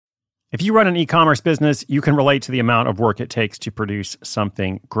If you run an e-commerce business, you can relate to the amount of work it takes to produce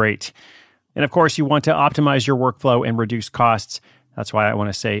something great. And of course, you want to optimize your workflow and reduce costs. That's why I want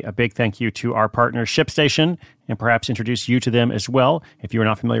to say a big thank you to our partner, ShipStation, and perhaps introduce you to them as well. If you are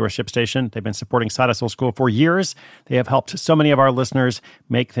not familiar with ShipStation, they've been supporting Side Hustle School for years. They have helped so many of our listeners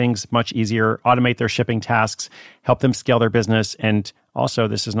make things much easier, automate their shipping tasks, help them scale their business, and also,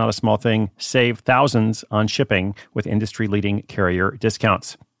 this is not a small thing, save thousands on shipping with industry-leading carrier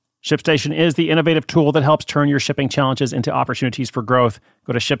discounts. ShipStation is the innovative tool that helps turn your shipping challenges into opportunities for growth.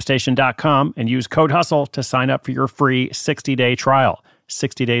 Go to ShipStation.com and use code HUSTLE to sign up for your free 60-day trial.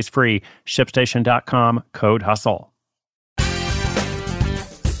 60 days free. ShipStation.com, code HUSTLE.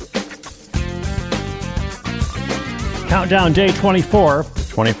 Countdown day 24.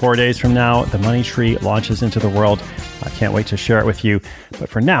 24 days from now, the Money Tree launches into the world. I can't wait to share it with you. But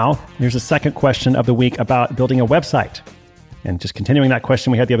for now, here's a second question of the week about building a website. And just continuing that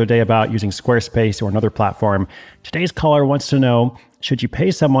question we had the other day about using Squarespace or another platform, today's caller wants to know, should you pay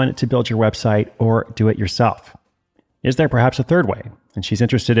someone to build your website or do it yourself? Is there perhaps a third way? And she's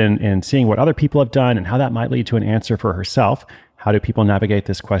interested in seeing what other people have done and how that might lead to an answer for herself. How do people navigate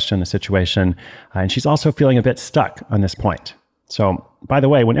this question, the situation? And she's also feeling a bit stuck on this point. So, by the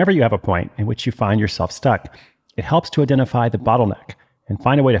way, whenever you have a point in which you find yourself stuck, it helps to identify the bottleneck and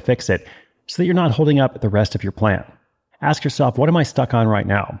find a way to fix it so that you're not holding up the rest of your plan. Ask yourself, what am I stuck on right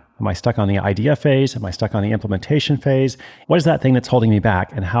now? Am I stuck on the idea phase? Am I stuck on the implementation phase? What is that thing that's holding me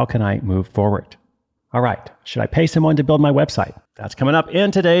back, and how can I move forward? All right, should I pay someone to build my website? That's coming up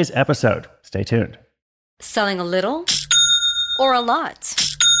in today's episode. Stay tuned. Selling a little or a lot?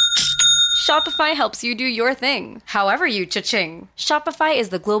 Shopify helps you do your thing, however you cha-ching. Shopify is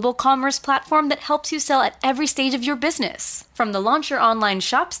the global commerce platform that helps you sell at every stage of your business. From the launch your online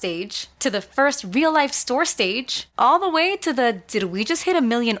shop stage, to the first real-life store stage, all the way to the did we just hit 1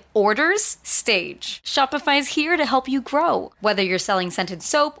 million orders stage. Shopify's here to help you grow. Whether you're selling scented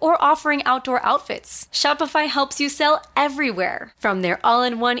soap or offering outdoor outfits, Shopify helps you sell everywhere. From their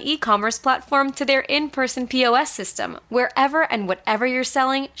all-in-one e-commerce platform to their in-person POS system, wherever and whatever you're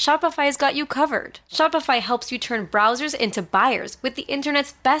selling, Shopify's got you covered. Shopify helps you turn browsers into buyers with the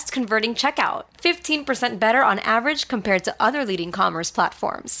internet's best converting checkout. 15% better on average compared to other leading commerce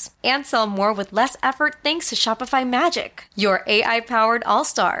platforms. And sell more with less effort thanks to Shopify Magic, your AI-powered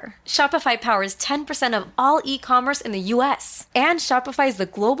all-star. Shopify powers 10% of all e-commerce in the US. And Shopify is the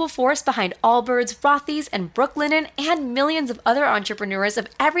global force behind Allbirds, Rothy's, and Brooklinen, and millions of other entrepreneurs of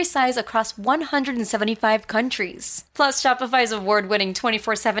every size across 175 countries. Plus, Shopify's award-winning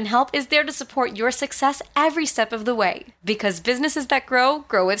 24/7 help is there to support your success every step of the way. Because businesses that grow,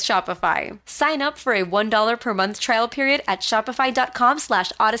 grow with Shopify. Sign up for a $1 per month trial period at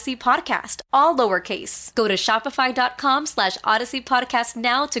shopify.com/Odyssey Podcast, all lowercase. Go to shopify.com/Odyssey Podcast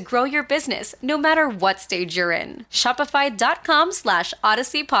now to grow your business, no matter what stage you're in.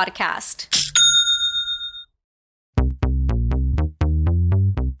 Shopify.com/Odyssey Podcast.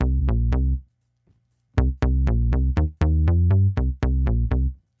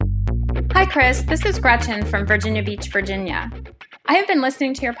 Hi, Chris. This is Gretchen from Virginia Beach, Virginia. I have been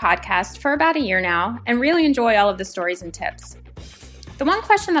listening to your podcast for about a year now and really enjoy all of the stories and tips. The one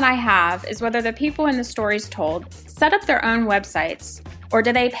question that I have is whether the people in the stories told set up their own websites or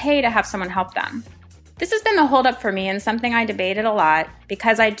do they pay to have someone help them? This has been the holdup for me and something I debated a lot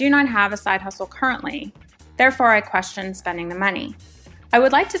because I do not have a side hustle currently. Therefore, I question spending the money. I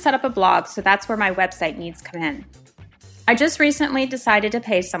would like to set up a blog, so that's where my website needs come in. I just recently decided to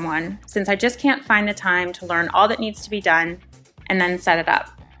pay someone since I just can't find the time to learn all that needs to be done and then set it up.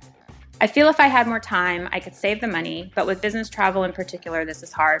 I feel if I had more time, I could save the money, but with business travel in particular, this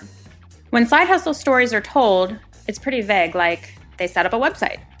is hard. When side hustle stories are told, it's pretty vague, like they set up a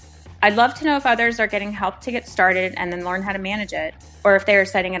website. I'd love to know if others are getting help to get started and then learn how to manage it, or if they are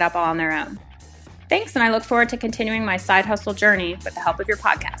setting it up all on their own. Thanks, and I look forward to continuing my side hustle journey with the help of your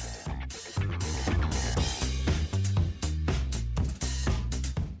podcast.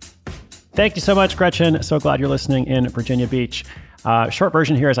 Thank you so much, Gretchen. So glad you're listening in Virginia Beach. Short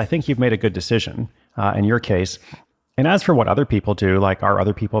version here is I think you've made a good decision in your case. And as for what other people do, like are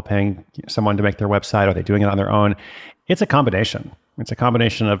other people paying someone to make their website? Are they doing it on their own? It's a combination. It's a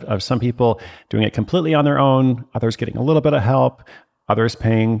combination of some people doing it completely on their own, others getting a little bit of help, others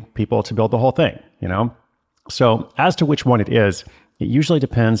paying people to build the whole thing, you know? So as to which one it is, it usually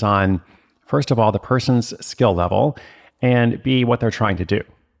depends on, first of all, the person's skill level, and B, what they're trying to do.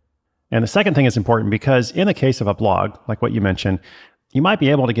 And the second thing is important because in the case of a blog, like what you mentioned, you might be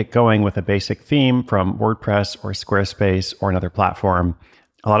able to get going with a basic theme from WordPress or Squarespace or another platform.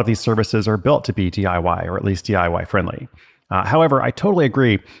 A lot of these services are built to be DIY or at least DIY friendly. However, I totally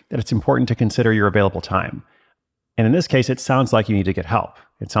agree that it's important to consider your available time. And in this case, it sounds like you need to get help.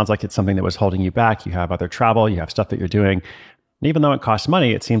 It sounds like it's something that was holding you back. You have other travel, you have stuff that you're doing. And even though it costs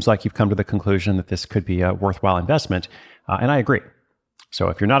money, it seems like you've come to the conclusion that this could be a worthwhile investment. And I agree. So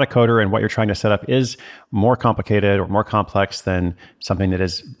if you're not a coder and what you're trying to set up is more complicated or more complex than something that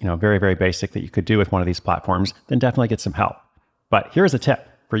is, very, very basic that you could do with one of these platforms, then definitely get some help. But here's a tip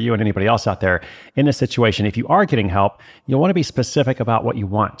for you and anybody else out there in this situation. If you are getting help, you'll want to be specific about what you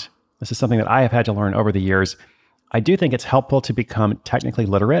want. This is something that I have had to learn over the years. I do think it's helpful to become technically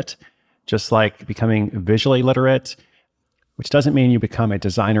literate, just like becoming visually literate, which doesn't mean you become a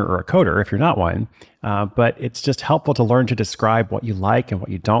designer or a coder if you're not one, but it's just helpful to learn to describe what you like and what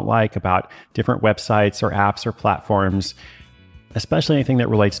you don't like about different websites or apps or platforms, especially anything that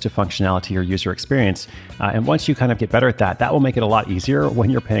relates to functionality or user experience. And once you kind of get better at that, that will make it a lot easier when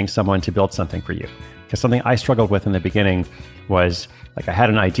you're paying someone to build something for you. Because something I struggled with in the beginning was like I had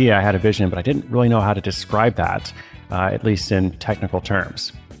an idea, I had a vision, but I didn't really know how to describe that, at least in technical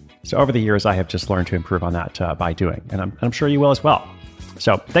terms. So over the years, I have just learned to improve on that by doing, and I'm sure you will as well.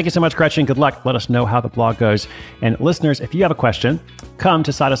 So thank you so much, Gretchen. Good luck. Let us know how the blog goes. And listeners, if you have a question, come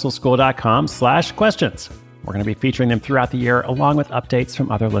to sidehustleschool.com/questions. We're going to be featuring them throughout the year, along with updates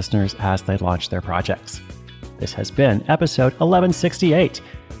from other listeners as they launch their projects. This has been episode 1168.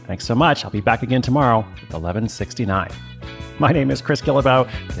 Thanks so much. I'll be back again tomorrow with 1169. My name is Chris Guillebeau.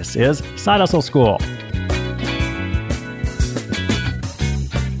 This is Side Hustle School.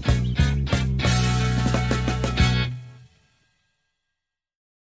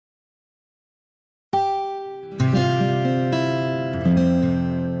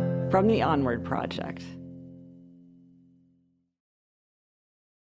 From the Onward Project.